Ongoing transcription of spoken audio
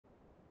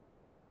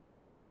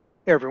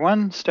Hey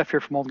everyone, Steph here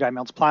from Old Guy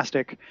Melts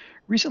Plastic.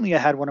 Recently I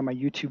had one of my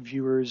YouTube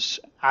viewers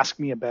ask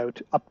me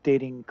about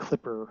updating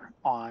Klipper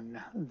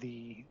on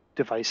the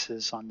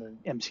devices, on the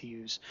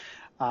MCUs.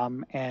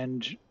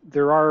 And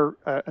there are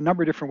a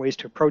number of different ways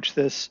to approach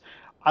this.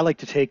 I like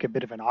to take a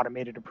bit of an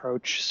automated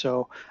approach.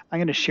 So I'm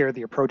going to share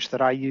the approach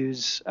that I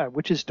use,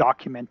 which is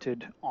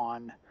documented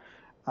on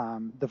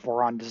the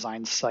Voron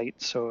Design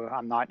site. So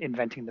I'm not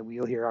inventing the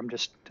wheel here. I'm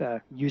just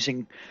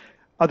using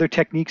other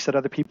techniques that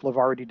other people have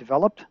already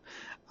developed,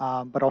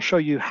 but I'll show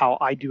you how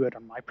I do it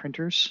on my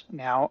printers.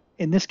 Now,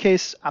 in this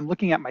case, I'm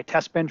looking at my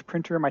test bench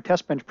printer. My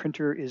test bench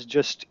printer is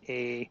just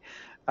a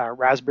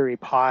Raspberry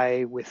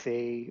Pi with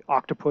a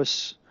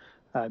Octopus,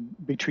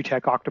 Big Tree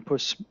Tech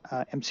Octopus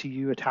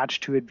MCU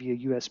attached to it via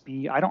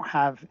USB. I don't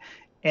have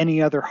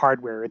any other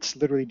hardware. It's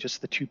literally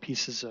just the two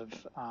pieces of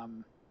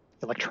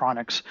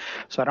electronics.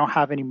 So I don't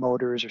have any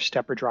motors or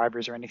stepper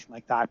drivers or anything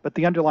like that, but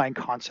the underlying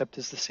concept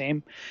is the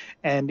same.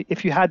 And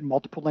if you had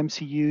multiple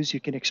MCUs, you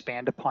can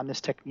expand upon this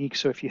technique.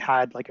 So if you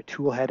had like a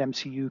toolhead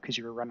MCU because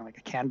you were running like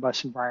a CAN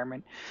bus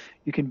environment,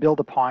 you can build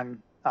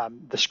upon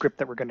the script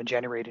that we're going to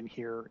generate in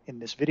here in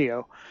this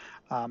video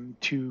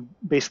to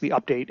basically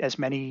update as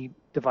many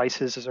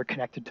devices as are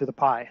connected to the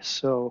Pi.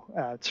 So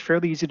it's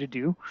fairly easy to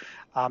do.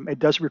 It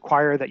does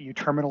require that you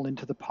terminal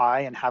into the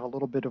Pi and have a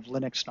little bit of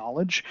Linux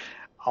knowledge.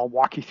 I'll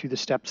walk you through the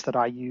steps that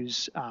I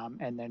use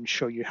and then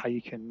show you how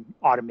you can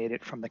automate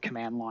it from the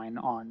command line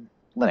on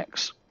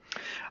Linux.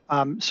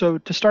 So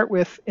to start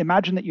with,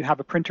 imagine that you have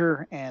a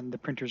printer and the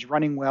printer's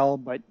running well,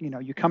 but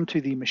you come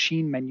to the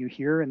machine menu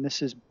here, and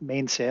this is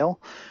mainsail.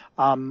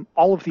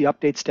 All of the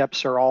update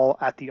steps are all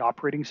at the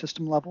operating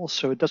system level,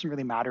 so it doesn't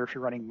really matter if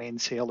you're running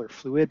mainsail or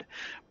fluid.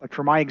 But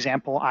for my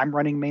example, I'm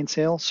running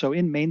mainsail. So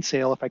in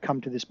mainsail, if I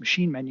come to this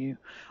machine menu,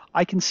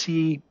 I can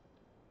see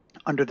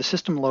under the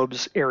system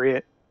loads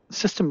area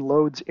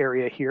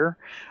here,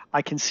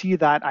 I can see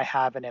that I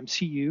have an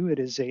MCU. It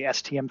is a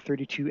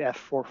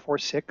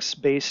STM32F446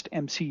 based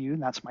MCU,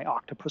 and that's my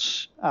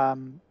Octopus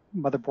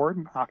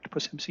motherboard,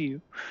 Octopus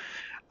MCU.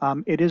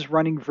 It is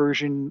running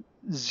version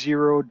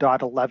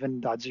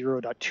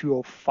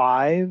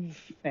 0.11.0.205,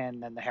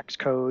 and then the hex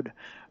code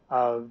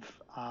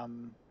of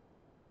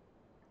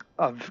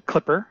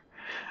Klipper.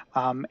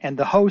 And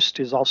the host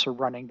is also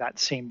running that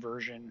same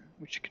version,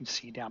 which you can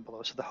see down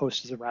below. So the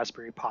host is a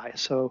Raspberry Pi.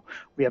 So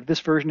we have this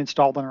version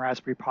installed on a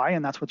Raspberry Pi,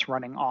 and that's what's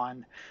running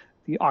on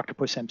the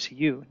Octopus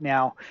MCU.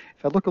 Now,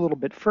 if I look a little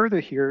bit further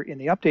here in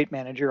the Update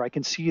Manager, I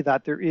can see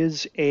that there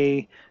is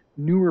a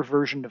newer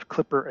version of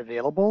Klipper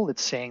available.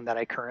 It's saying that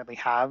I currently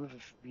have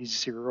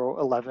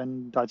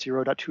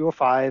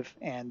v0.11.0.205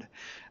 and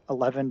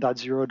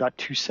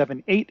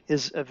 11.0.278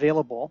 is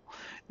available.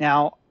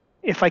 Now,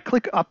 if I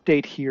click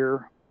Update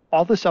here,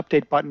 all this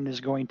update button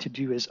is going to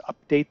do is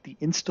update the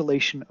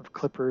installation of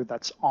Klipper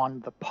that's on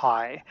the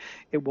Pi.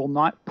 It will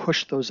not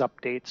push those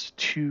updates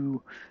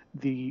to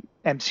the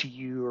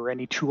MCU or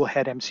any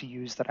toolhead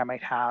MCUs that I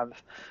might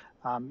have.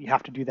 You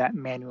have to do that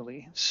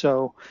manually.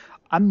 So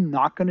I'm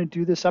not going to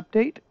do this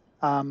update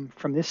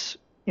from this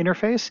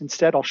interface.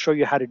 Instead, I'll show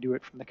you how to do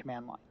it from the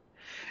command line.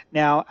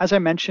 Now, as I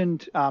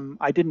mentioned,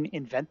 I didn't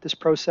invent this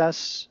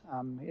process.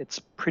 It's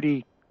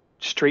pretty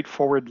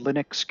straightforward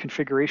Linux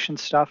configuration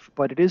stuff,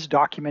 but it is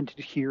documented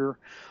here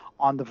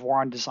on the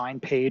Voron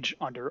design page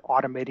under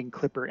automating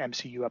Klipper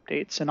MCU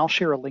updates. And I'll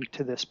share a link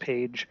to this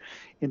page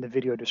in the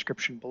video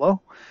description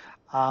below.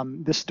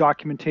 This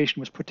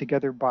documentation was put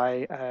together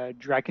by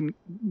Dragon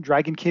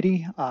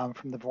Kitty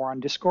from the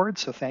Voron Discord.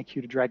 So thank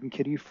you to Dragon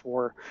Kitty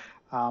for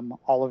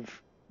all of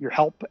your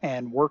help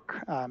and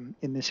work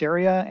in this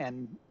area.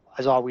 And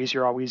as always,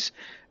 you're always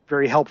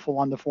very helpful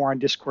on the Voron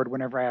Discord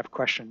whenever I have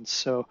questions.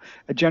 So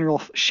a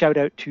general shout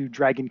out to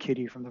Dragon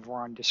Kitty from the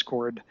Voron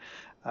Discord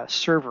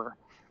server.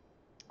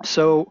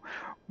 So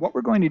what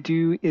we're going to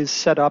do is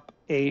set up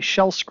a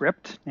shell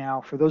script.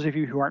 Now, for those of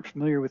you who aren't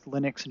familiar with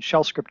Linux and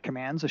shell script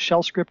commands, a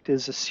shell script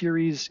is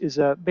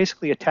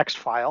basically a text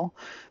file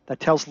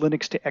that tells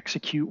Linux to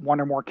execute one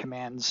or more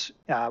commands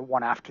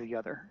one after the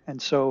other.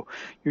 And so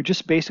you're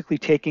just basically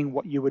taking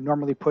what you would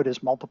normally put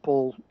as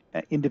multiple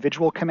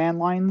individual command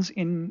lines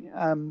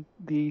in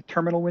the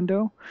terminal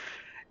window,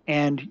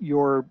 and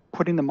you're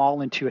putting them all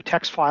into a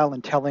text file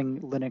and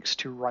telling Linux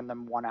to run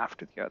them one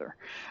after the other.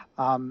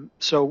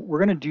 So we're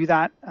going to do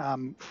that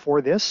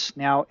for this.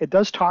 Now, it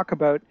does talk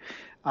about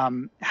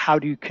how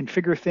to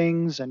configure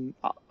things, and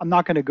I'm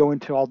not going to go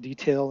into all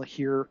detail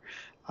here,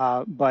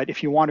 but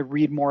if you want to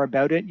read more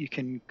about it, you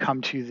can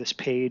come to this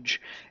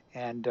page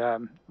and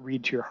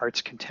read to your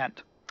heart's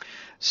content.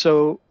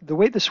 So the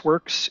way this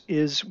works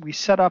is we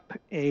set up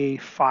a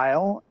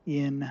file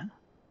in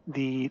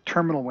the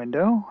terminal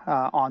window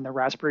on the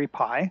Raspberry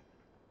Pi,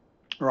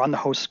 or on the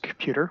host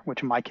computer,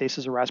 which in my case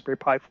is a Raspberry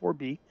Pi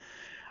 4B.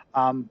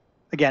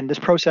 Again, this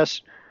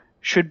process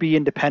should be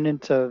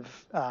independent of,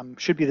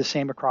 should be the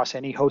same across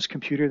any host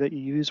computer that you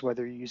use,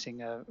 whether you're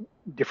using a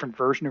different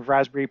version of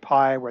Raspberry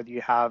Pi, whether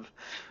you have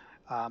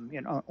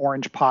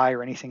Orange Pi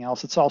or anything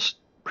else. It's all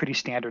pretty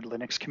standard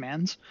Linux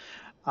commands.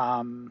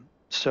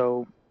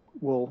 So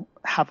we'll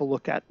have a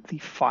look at the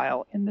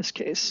file in this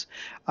case.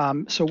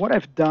 So what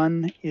I've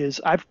done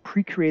is I've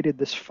pre-created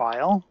this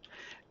file,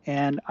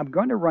 and I'm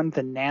going to run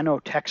the nano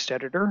text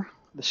editor.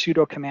 The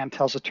sudo command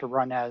tells it to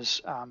run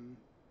as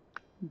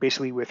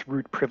basically with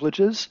root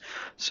privileges.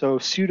 So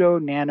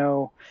sudo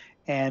nano,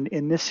 and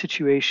in this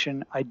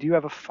situation, I do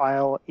have a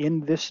file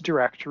in this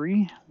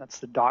directory. That's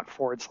the ./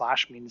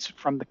 means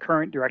from the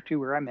current directory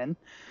where I'm in.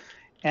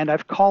 And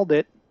I've called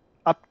it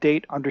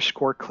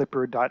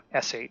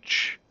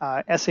update_clipper.sh.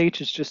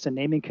 sh is just a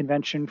naming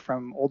convention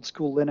from old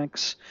school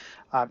Linux.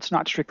 It's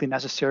not strictly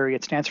necessary.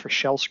 It stands for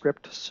shell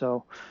script.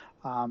 So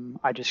I'm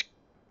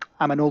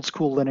an old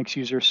school Linux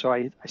user, so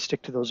I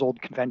stick to those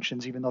old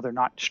conventions, even though they're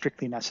not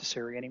strictly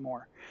necessary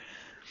anymore.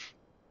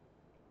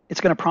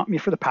 It's going to prompt me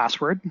for the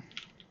password.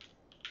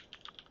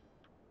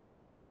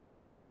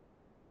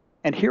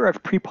 And here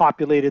I've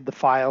pre-populated the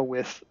file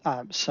with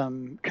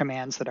some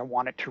commands that I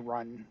want it to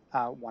run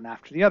one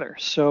after the other.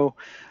 So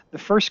the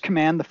first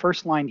command, the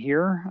first line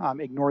here,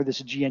 ignore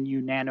this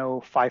GNU Nano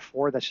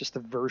 54. That's just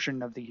the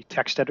version of the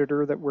text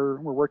editor that we're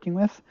working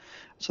with.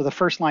 So the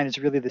first line is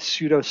really the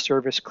sudo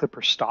service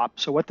clipper stop.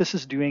 So what this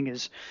is doing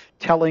is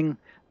telling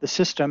the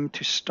system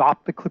to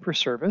stop the clipper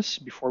service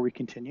before we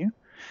continue.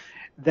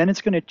 Then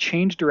it's going to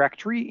change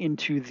directory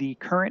into the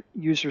current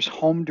user's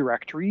home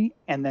directory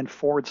and then /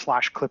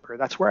 clipper.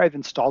 That's where I've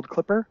installed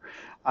clipper.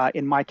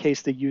 In my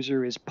case, the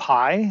user is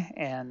pi,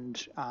 and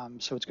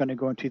so it's going to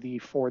go into the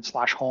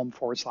 /home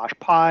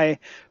 /pi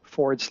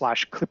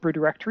 / clipper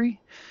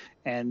directory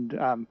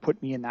and put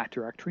me in that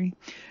directory.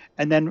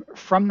 And then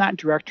from that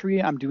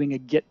directory, I'm doing a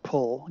git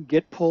pull.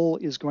 Git pull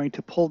is going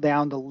to pull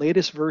down the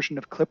latest version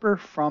of clipper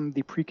from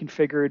the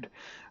pre-configured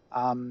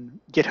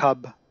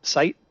GitHub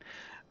site.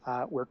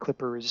 Where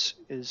Clipper is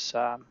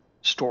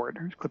stored,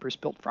 or Clipper is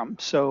built from.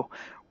 So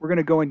we're going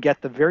to go and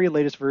get the very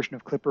latest version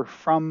of Clipper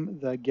from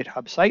the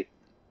GitHub site.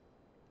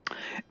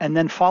 And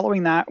then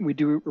following that, we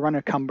do run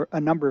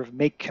a number of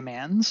make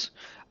commands.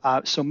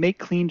 So make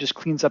clean just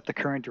cleans up the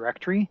current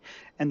directory.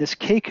 And this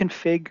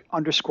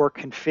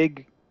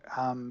kconfig_config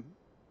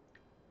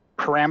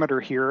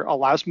parameter here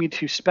allows me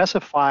to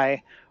specify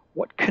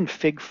what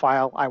config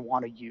file I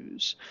want to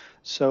use.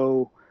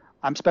 So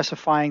I'm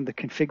specifying the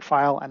config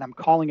file, and I'm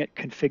calling it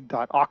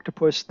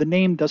config.octopus. The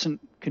name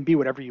can be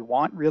whatever you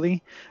want,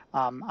 really.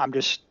 I'm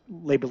just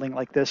labeling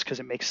like this because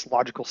it makes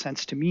logical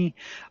sense to me.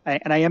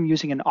 And I am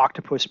using an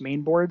Octopus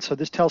mainboard, so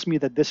this tells me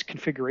that this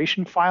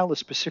configuration file is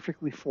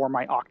specifically for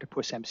my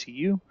Octopus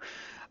MCU.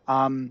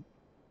 And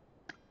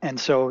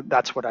so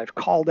that's what I've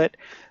called it.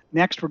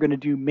 Next, we're going to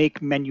do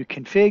make menu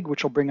config,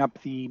 which will bring up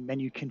the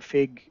menu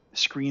config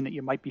screen that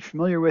you might be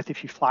familiar with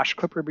if you flashed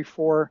Clipper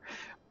before.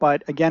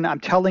 But again, I'm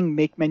telling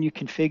make menu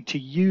config to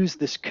use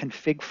this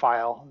config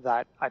file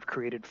that I've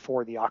created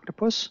for the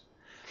Octopus.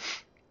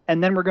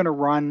 And then we're going to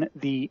run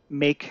the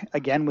make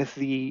again with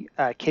the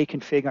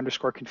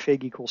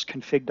kconfig_config equals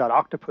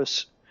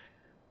config.octopus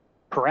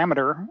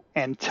parameter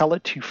and tell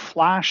it to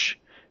flash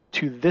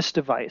to this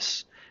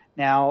device.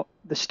 Now,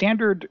 the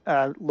standard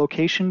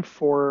location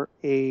for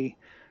a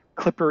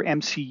Clipper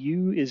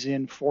MCU is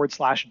in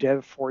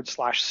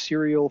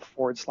 /dev/serial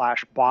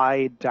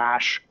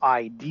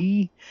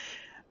 /by-id.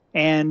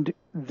 And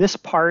this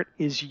part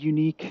is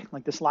unique,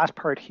 like this last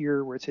part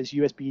here where it says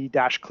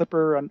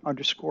USB-clipper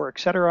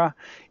 _etc.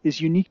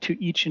 is unique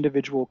to each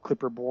individual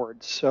Clipper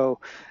board. So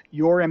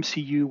your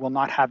MCU will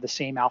not have the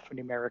same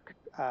alphanumeric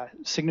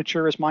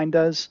signature as mine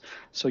does.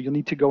 So you'll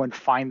need to go and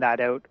find that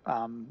out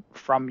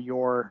from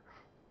your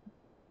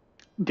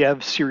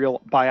dev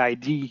serial by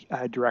ID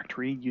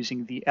directory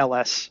using the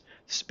ls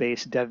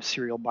space dev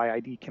serial by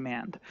ID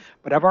command.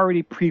 But I've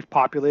already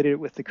pre-populated it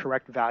with the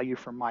correct value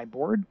for my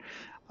board.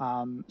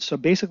 So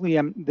basically,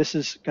 this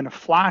is going to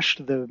flash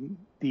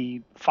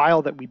the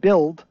file that we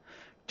build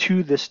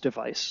to this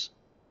device.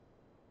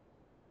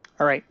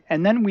 All right,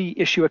 and then we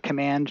issue a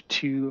command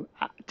to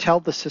tell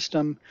the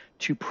system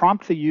to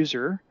prompt the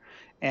user,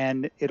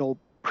 and it'll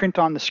print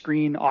on the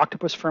screen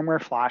Octopus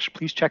firmware flash.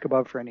 Please check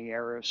above for any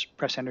errors.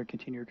 Press enter,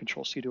 continue, or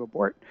Ctrl+C to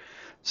abort.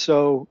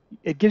 So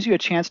it gives you a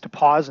chance to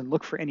pause and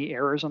look for any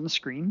errors on the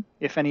screen.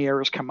 If any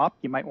errors come up,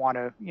 you might want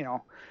to,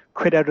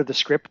 quit out of the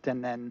script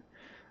and then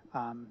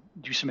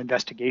do some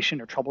investigation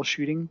or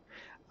troubleshooting.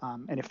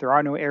 And if there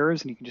are no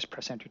errors, then you can just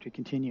press enter to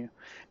continue.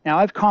 Now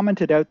I've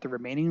commented out the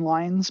remaining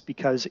lines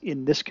because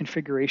in this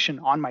configuration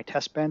on my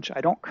test bench,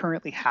 I don't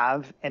currently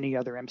have any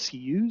other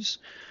MCUs.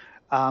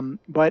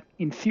 But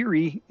in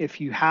theory,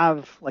 if you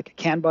have like a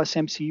CAN bus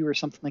MCU or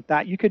something like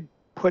that, you could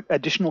put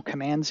additional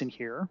commands in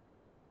here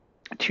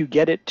to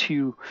get it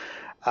to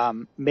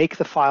make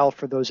the file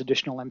for those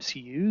additional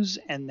MCUs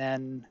and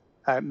then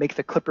make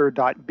the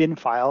klipper.bin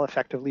file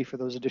effectively for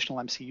those additional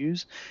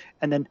MCUs,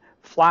 and then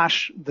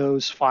flash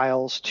those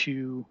files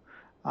to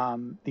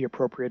the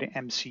appropriate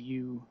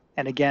MCU.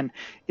 And again,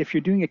 if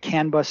you're doing a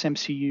CAN bus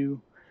MCU,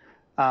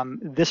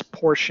 this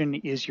portion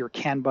is your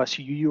CAN bus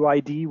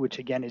UUID, which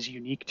again is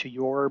unique to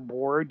your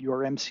board, your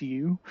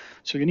MCU.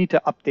 So you need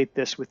to update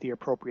this with the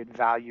appropriate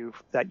value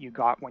that you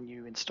got when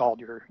you installed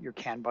your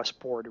CAN bus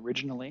board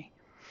originally.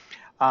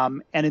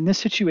 And in this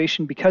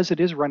situation, because it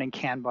is running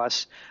CAN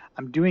bus,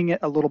 I'm doing it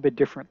a little bit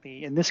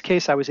differently. In this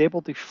case, I was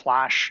able to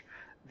flash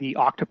the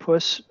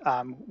Octopus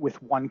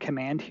with one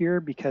command here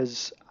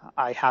because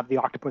I have the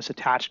Octopus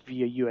attached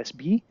via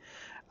USB.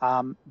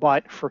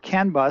 But for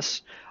CAN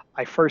bus,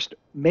 I first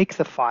make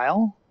the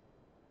file.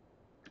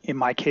 In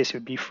my case, it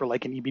would be for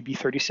like an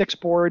EBB36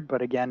 board,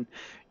 but again,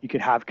 you could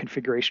have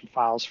configuration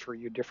files for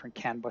your different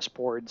CAN bus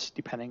boards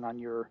depending on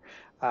your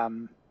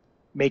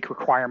make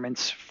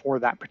requirements for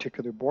that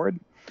particular board.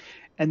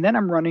 And then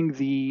I'm running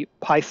the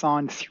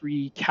Python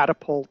 3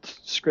 katapult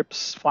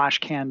scripts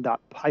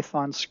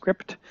flashcan.python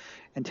script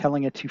and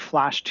telling it to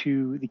flash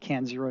to the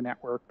CAN0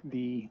 network,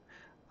 the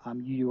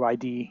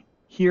UUID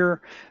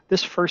here.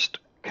 This first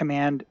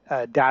command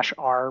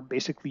 -R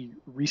basically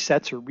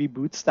resets or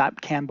reboots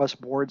that CAN bus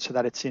board so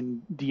that it's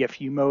in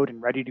DFU mode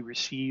and ready to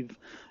receive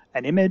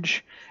an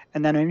image.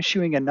 And then I'm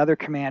issuing another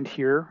command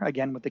here,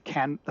 again with the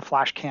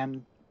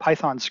flashcan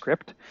Python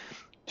script,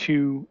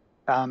 to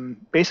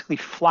basically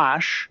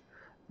flash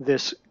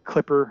this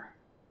klipper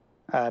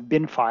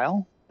bin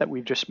file that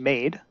we've just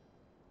made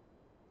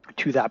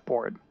to that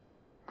board.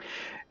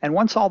 And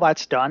once all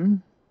that's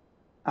done,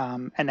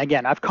 and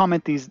again, I've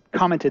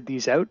commented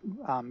these out.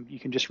 You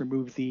can just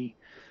remove the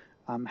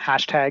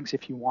hashtags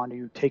if you want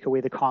to take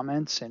away the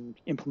comments and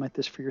implement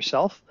this for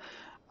yourself.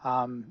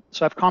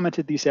 So I've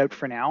commented these out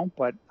for now,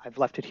 but I've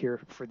left it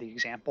here for the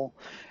example.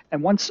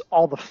 And once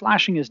all the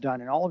flashing is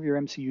done and all of your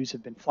MCUs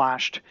have been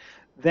flashed,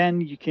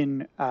 then you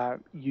can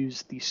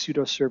use the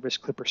sudo service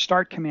klipper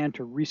start command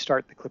to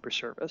restart the klipper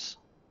service.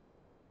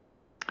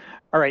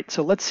 All right,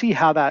 so let's see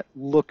how that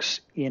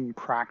looks in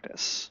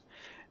practice.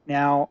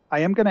 Now, I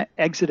am going to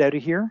exit out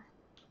of here.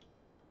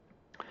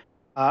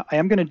 I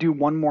am going to do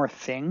one more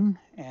thing,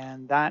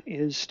 and that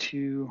is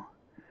to,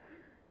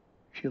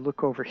 if you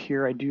look over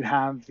here, I do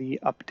have the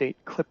update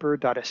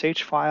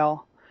klipper.sh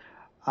file.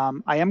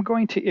 I am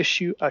going to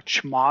issue a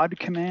chmod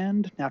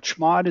command. Now,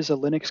 chmod is a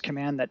Linux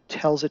command that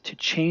tells it to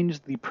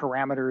change the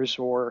parameters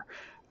or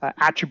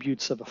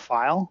attributes of a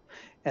file.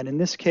 And in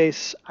this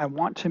case, I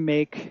want to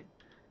make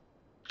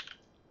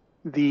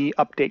the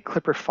update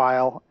klipper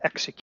file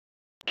execute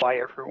by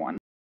everyone.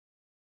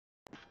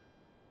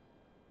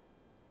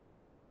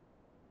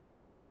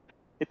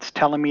 It's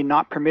telling me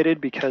not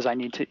permitted because I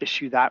need to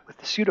issue that with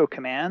the sudo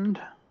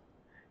command.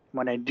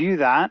 When I do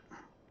that,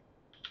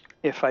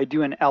 if I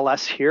do an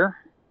ls here,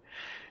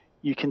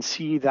 you can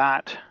see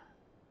that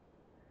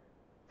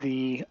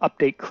the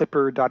update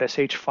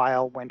klipper.sh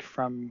file went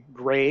from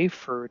gray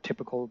for a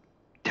typical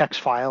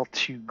text file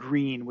to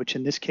green, which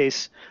in this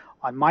case,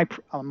 on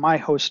my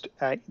host,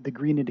 the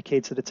green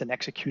indicates that it's an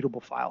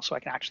executable file, so I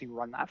can actually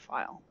run that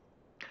file.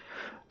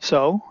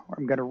 So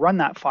I'm going to run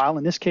that file.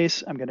 In this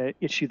case, I'm going to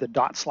issue the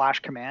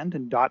 // command,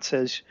 and dot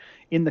says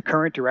in the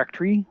current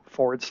directory /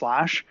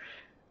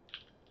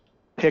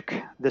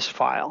 pick this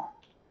file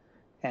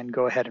and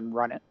go ahead and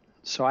run it.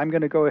 So I'm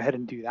going to go ahead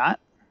and do that.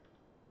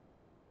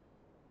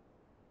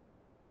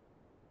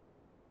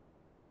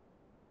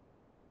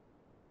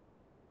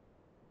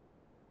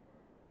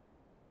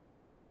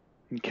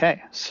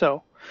 Okay,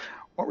 so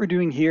what we're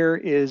doing here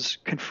is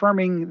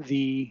confirming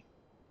the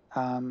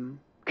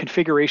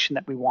configuration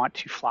that we want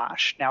to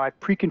flash. Now I've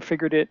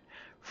pre-configured it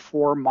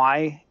for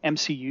my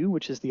MCU,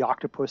 which is the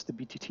Octopus, the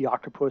BTT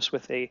Octopus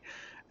with a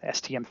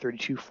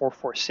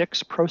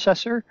STM32.446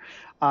 processor.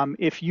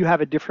 If you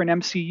have a different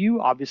MCU,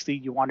 obviously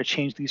you want to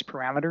change these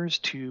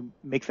parameters to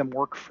make them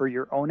work for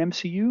your own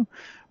MCU,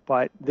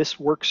 but this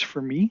works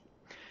for me.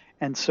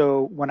 And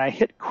so when I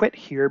hit quit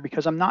here,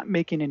 because I'm not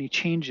making any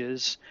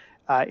changes,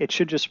 it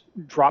should just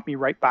drop me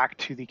right back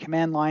to the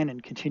command line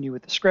and continue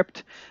with the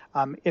script.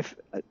 If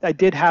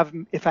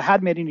I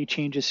had made any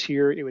changes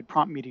here, it would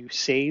prompt me to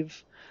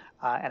save,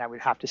 and I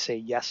would have to say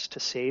yes to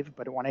save.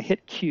 But when I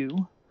hit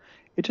Q,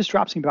 it just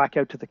drops me back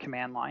out to the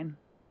command line.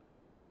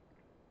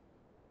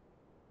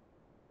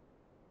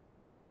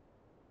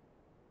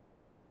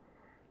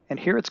 And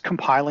here it's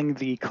compiling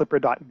the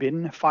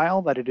klipper.bin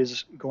file that it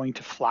is going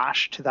to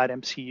flash to that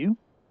MCU.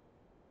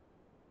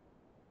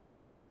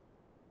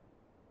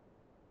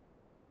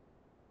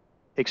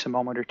 Takes a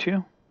moment or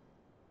two.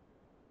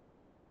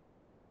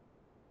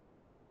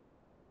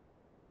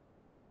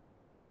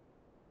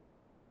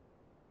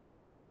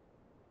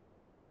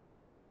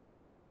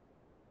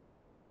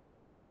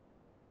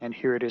 And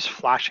here it is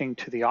flashing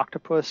to the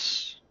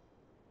Octopus.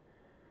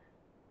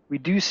 We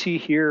do see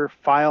here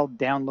file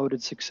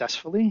downloaded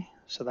successfully,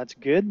 so that's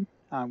good.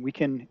 We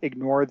can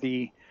ignore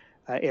the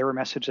error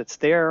message that's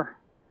there.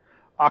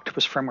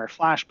 Octopus firmware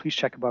flash, please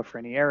check above for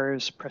any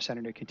errors. Press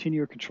enter to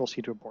continue or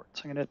Ctrl+C to abort.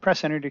 So I'm going to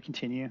press enter to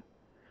continue.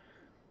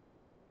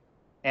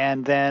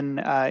 And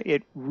then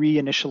it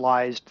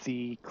reinitialized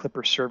the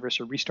klipper service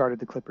or restarted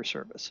the klipper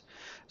service.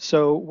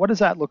 So what does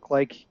that look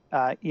like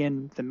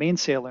in the main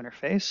sail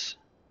interface?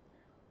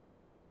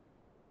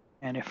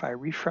 And if I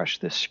refresh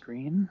this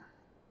screen,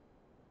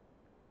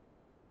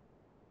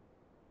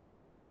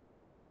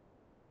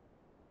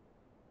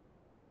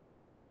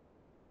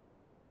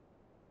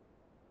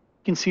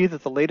 you can see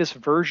that the latest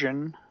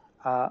version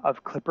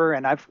of Klipper,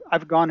 and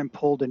I've gone and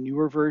pulled a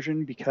newer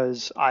version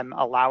because I'm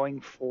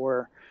allowing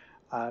for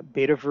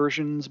beta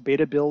versions,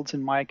 beta builds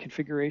in my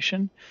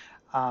configuration.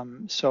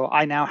 So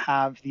I now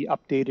have the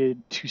updated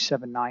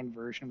 2.7.9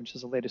 version, which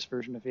is the latest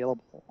version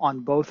available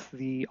on both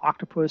the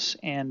Octopus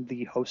and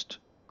the host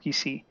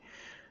PC,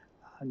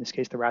 in this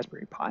case, the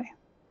Raspberry Pi.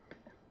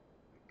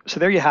 So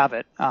there you have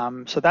it.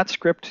 So that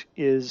script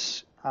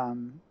is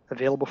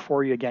available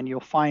for you. Again, you'll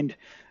find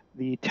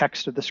the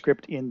text of the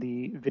script in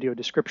the video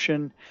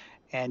description,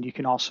 and you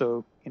can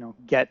also,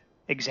 get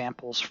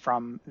examples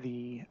from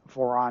the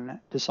Voron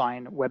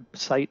design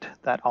website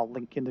that I'll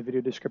link in the video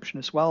description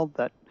as well.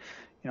 That,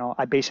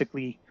 I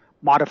basically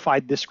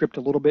modified this script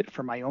a little bit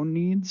for my own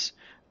needs,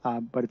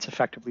 but it's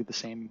effectively the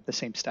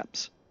same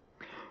steps.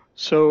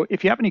 So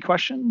if you have any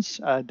questions,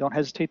 don't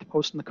hesitate to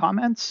post in the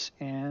comments,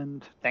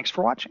 and thanks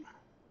for watching.